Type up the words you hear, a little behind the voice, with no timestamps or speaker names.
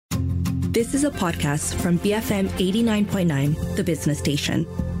This is a podcast from BFM 89.9, the business station.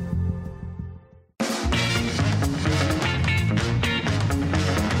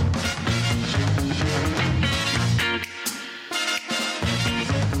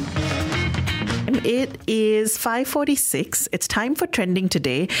 It is 5:46. It's time for Trending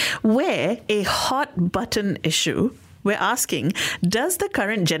Today, where a hot button issue. We're asking, does the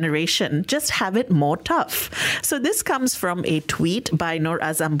current generation just have it more tough? So this comes from a tweet by Nur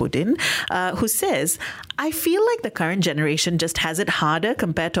Azambuddin, who says, I feel like the current generation just has it harder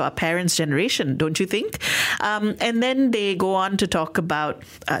compared to our parents' generation, don't you think? And then they go on to talk about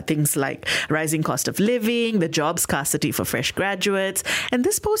things like rising cost of living, the job scarcity for fresh graduates. And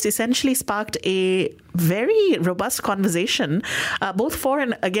this post essentially sparked a very robust conversation, both for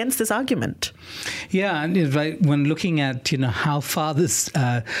and against this argument. Yeah, and right, when looking at how far this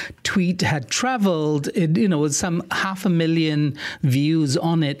tweet had traveled, it was some 500,000 views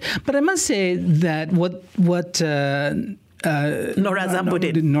on it. But I must say that what Nur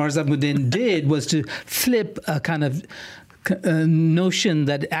Azambuddin did was to flip a kind of notion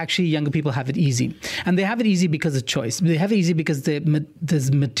that actually younger people have it easy. And they have it easy because of choice. They have it easy because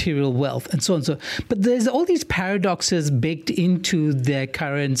there's material wealth and so on. But there's all these paradoxes baked into their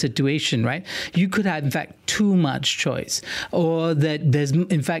current situation, right? You could have, in fact, too much choice, or that there's,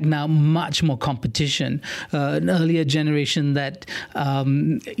 in fact, now much more competition. An earlier generation that,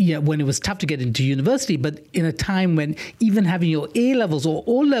 when it was tough to get into university, but in a time when even having your A levels or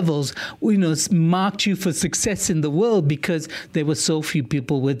O levels, marked you for success in the world because there were so few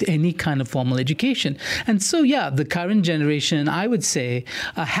people with any kind of formal education. And so, the current generation, I would say,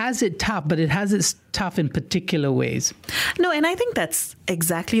 has it tough, but it has its tough in particular ways. No, and I think that's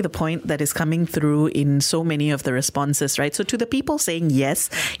exactly the point that is coming through in so many of the responses, right? So to the people saying, yes,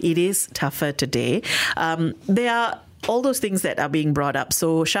 it is tougher today, there are all those things that are being brought up.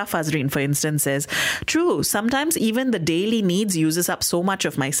 So Shah Fazreen, for instance, says, true, sometimes even the daily needs uses up so much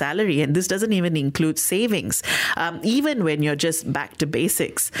of my salary, and this doesn't even include savings. Even when you're just back to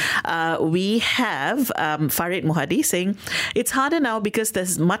basics. We have Farid Muhadi saying, it's harder now because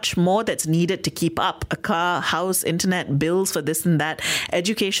there's much more that's needed to keep up. A car, house, internet, bills for this and that,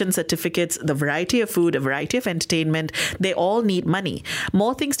 education certificates, the variety of food, a variety of entertainment, they all need money.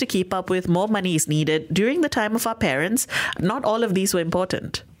 More things to keep up with, more money is needed. During the time of our parents, not all of these were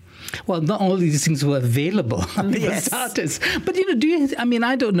important. Well, not all these things were available for starters. But,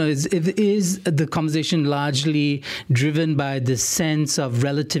 I don't know, is the conversation largely driven by the sense of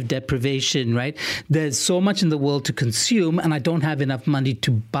relative deprivation, right? There's so much in the world to consume, and I don't have enough money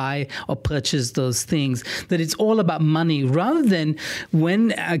to buy or purchase those things, that it's all about money, rather than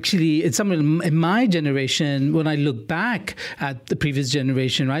when actually it's something in my generation, when I look back at the previous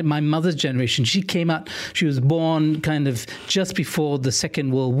generation, right? My mother's generation, she was born kind of just before the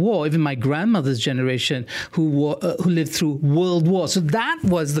Second World War. Even my grandmother's generation who lived through World War. So that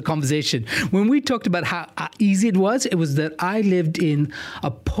was the conversation. When we talked about how easy it was that I lived in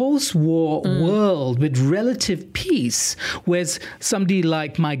a post-war world with relative peace, whereas somebody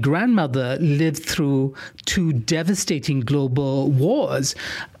like my grandmother lived through 2 devastating global wars.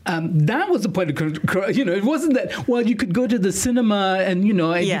 That was the point of, it wasn't that, you could go to the cinema and,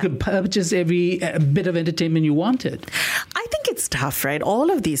 you could purchase every bit of entertainment you wanted. I think it's tough, right? All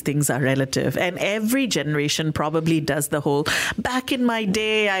of these things are relative, and every generation probably does the whole, back in my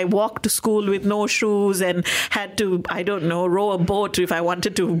day, I walked to school with no shoes and had to, row a boat if I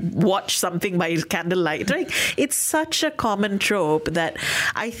wanted to watch something by candlelight, right? It's such a common trope that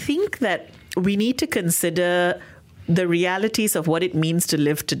I think that we need to consider the realities of what it means to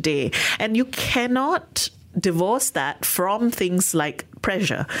live today. And you cannot divorce that from things like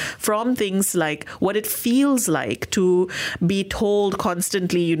pressure, from things like what it feels like to be told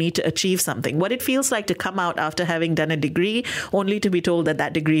constantly you need to achieve something, what it feels like to come out after having done a degree only to be told that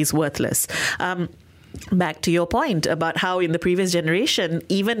that degree is worthless. Back to your point about how in the previous generation,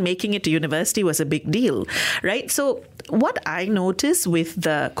 even making it to university was a big deal, right? So what I notice with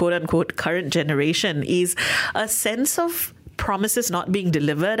the quote-unquote current generation is a sense of promises not being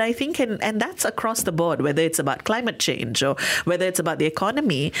delivered, I think, and that's across the board, whether it's about climate change or whether it's about the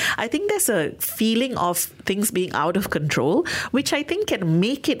economy. I think there's a feeling of things being out of control, which I think can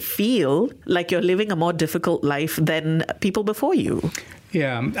make it feel like you're living a more difficult life than people before you.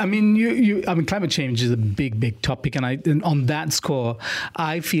 Yeah, I mean, climate change is a big topic, and on that score,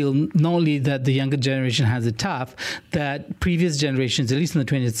 I feel not only that the younger generation has it tough, that previous generations, at least in the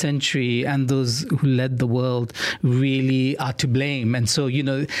 20th century, and those who led the world really are to blame, and so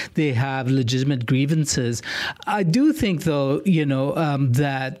they have legitimate grievances. I do think, though,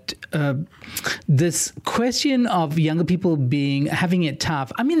 that this question of younger people having it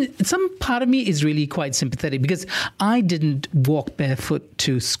tough. I mean, some part of me is really quite sympathetic because I didn't walk barefoot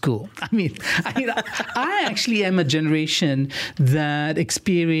to school. I actually am a generation that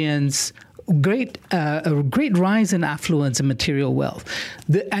experienced a great rise in affluence and material wealth.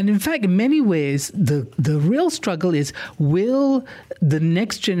 And in fact, in many ways, the real struggle is, will the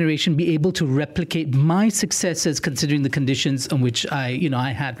next generation be able to replicate my successes considering the conditions on which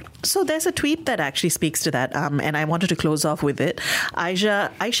I had? So there's a tweet that actually speaks to that, and I wanted to close off with it.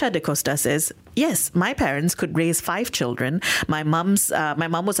 Aisha De Costa says, yes, my parents could raise 5 children. My mom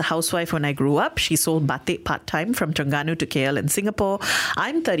was a housewife when I grew up. She sold batik part-time from Terengganu to KL in Singapore.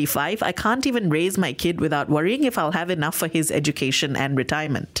 I'm 35. I can't even raise my kid without worrying if I'll have enough for his education and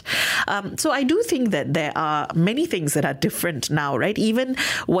retirement. So I do think that there are many things that are different now, right? Even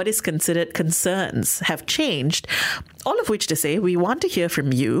what is considered concerns have changed. All of which to say, we want to hear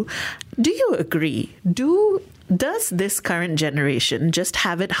from you. Do you agree? Does this current generation just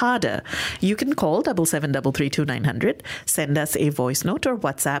have it harder? You can call 77332900, send us a voice note or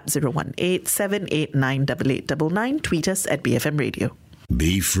WhatsApp 018-789-8899, tweet us at BFM Radio.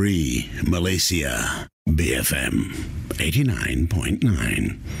 Be free, Malaysia. BFM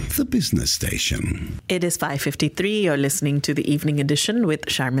 89.9, the business station. It is 5:53. You're listening to the Evening Edition with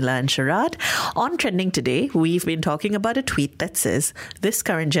Sharmila and Sharad. On Trending Today, we've been talking about a tweet that says, this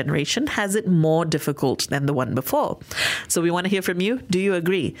current generation has it more difficult than the one before. So we want to hear from you. Do you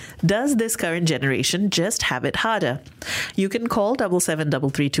agree? Does this current generation just have it harder? You can call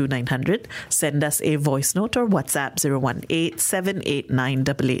 77332900, send us a voice note or WhatsApp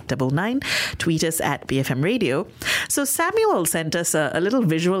 018-789-8899, tweet us at BFM Radio. So Samuel sent us a little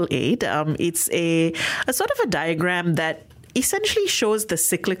visual aid. It's a sort of a diagram that essentially shows the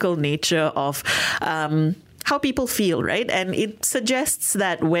cyclical nature of how people feel, right? And it suggests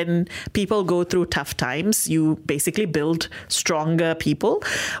that when people go through tough times, you basically build stronger people,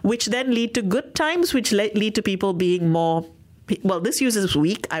 which then lead to good times, which lead to people being more, well, this uses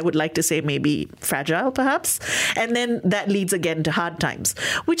weak. I would like to say maybe fragile, perhaps. And then that leads again to hard times,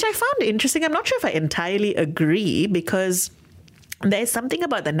 which I found interesting. I'm not sure if I entirely agree, because there's something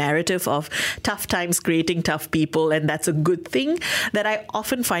about the narrative of tough times creating tough people, and that's a good thing, that I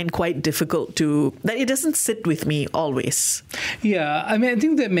often find quite difficult that it doesn't sit with me always. Yeah, I mean, I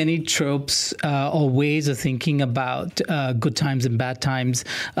think there are many tropes or ways of thinking about good times and bad times,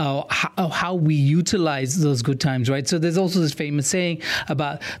 how we utilize those good times, right? So there's also this famous saying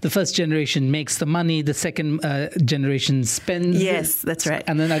about the first generation makes the money, the second generation spends. Yes, that's right.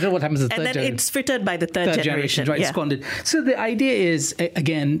 And then I don't know what happens to the third generation. And then it's frittered by the third generation. Right, yeah. Squandered. So the idea is,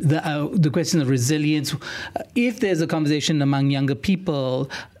 again, the question of resilience. If there's a conversation among younger people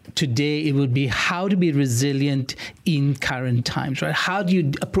today, it would be how to be resilient in current times, right? How do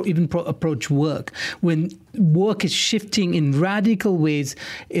you approach work when work is shifting in radical ways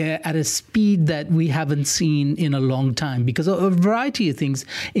at a speed that we haven't seen in a long time because of a variety of things,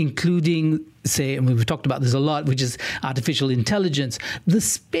 including, say, and we've talked about this a lot, which is artificial intelligence.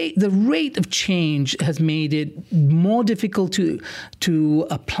 The rate of change has made it more difficult to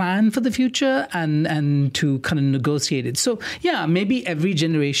plan for the future and to kind of negotiate it. So, yeah, maybe every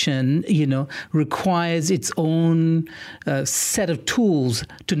generation, requires its own set of tools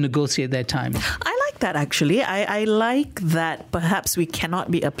to negotiate their time. I like that, actually. I like that perhaps we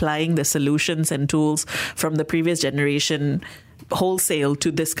cannot be applying the solutions and tools from the previous generation wholesale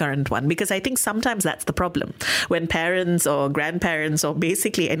to this current one, because I think sometimes that's the problem. When parents or grandparents or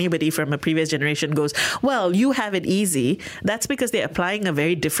basically anybody from a previous generation goes, well, you have it easy, that's because they're applying a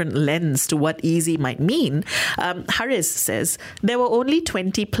very different lens to what easy might mean. Haris says, there were only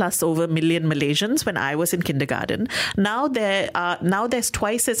 20 plus over million Malaysians when I was in kindergarten. Now there's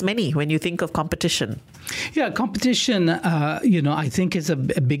twice as many when you think of competition. Yeah, competition, I think is a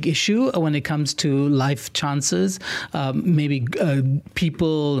big issue when it comes to life chances. Maybe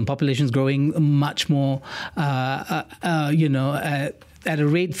people and populations growing much more, at a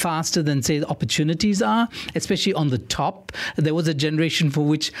rate faster than, say, the opportunities are, especially on the top. There was a generation for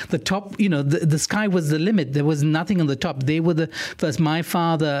which the top, the sky was the limit. There was nothing on the top. They were the first. My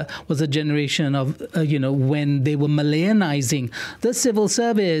father was a generation of, when they were Malayanizing the civil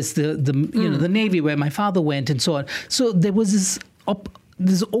service, the Navy, where my father went, and so on. So there was this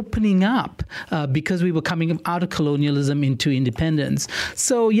this opening up because we were coming out of colonialism into independence.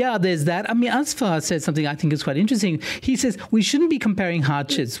 So, yeah, there's that. I mean, Asfar said something I think is quite interesting. He says we shouldn't be comparing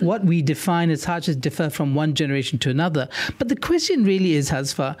hardships. What we define as hardships differ from one generation to another. But the question really is,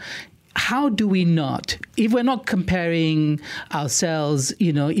 Asfar, how do we not, if we're not comparing ourselves,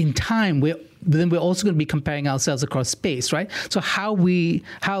 in time, then we're also going to be comparing ourselves across space, right? So how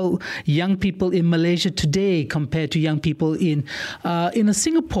young people in Malaysia today compare to young people in a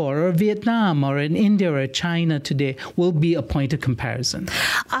Singapore or Vietnam or in India or China today will be a point of comparison.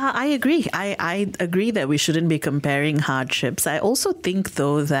 I agree. I agree that we shouldn't be comparing hardships. I also think,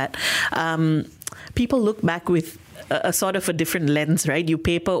 though, that people look back with a sort of a different lens, right? You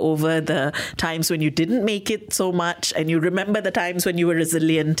paper over the times when you didn't make it so much, and you remember the times when you were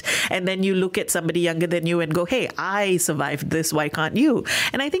resilient, and then you look at somebody younger than you and go, hey, I survived this, why can't you?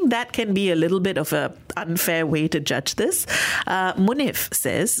 And I think that can be a little bit of an unfair way to judge this. Munif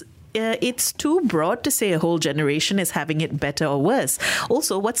says, it's too broad to say a whole generation is having it better or worse.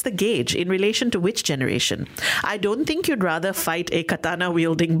 Also, what's the gauge in relation to which generation? I don't think you'd rather fight a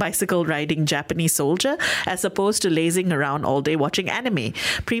katana-wielding, bicycle-riding Japanese soldier as opposed to lazing around all day watching anime.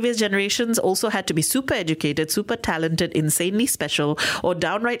 Previous generations also had to be super educated, super talented, insanely special, or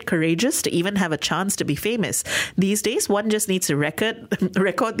downright courageous to even have a chance to be famous. These days, one just needs to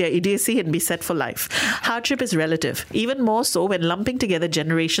record their idiocy and be set for life. Hardship is relative, even more so when lumping together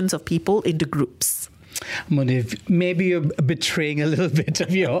generations of people into groups. Munif, maybe you're betraying a little bit of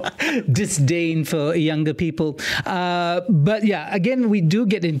your disdain for younger people. But yeah, again, we do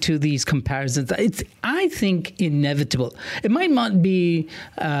get into these comparisons. It's, I think, inevitable. It might not be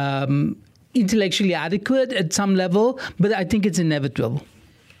intellectually adequate at some level, but I think it's inevitable.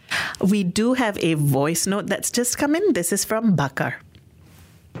 We do have a voice note that's just come in. This is from Bakar.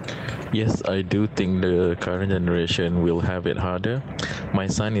 Yes, I do think the current generation will have it harder. My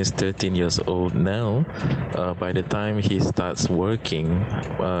son is 13 years old now. By the time he starts working,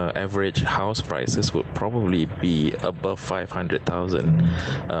 average house prices would probably be above 500,000.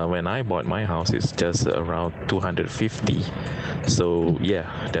 When I bought my house, it's just around 250. So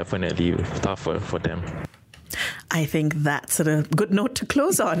yeah, definitely tougher for them. I think that's a good note to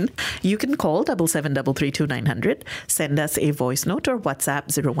close on. You can call 77332900, send us a voice note or WhatsApp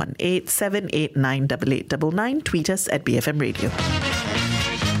 018-789-8899, tweet us at BFM Radio.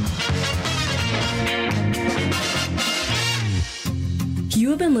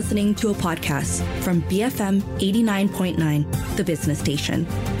 You have been listening to a podcast from BFM 89.9, the business station.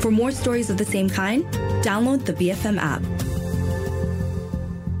 For more stories of the same kind, download the BFM app.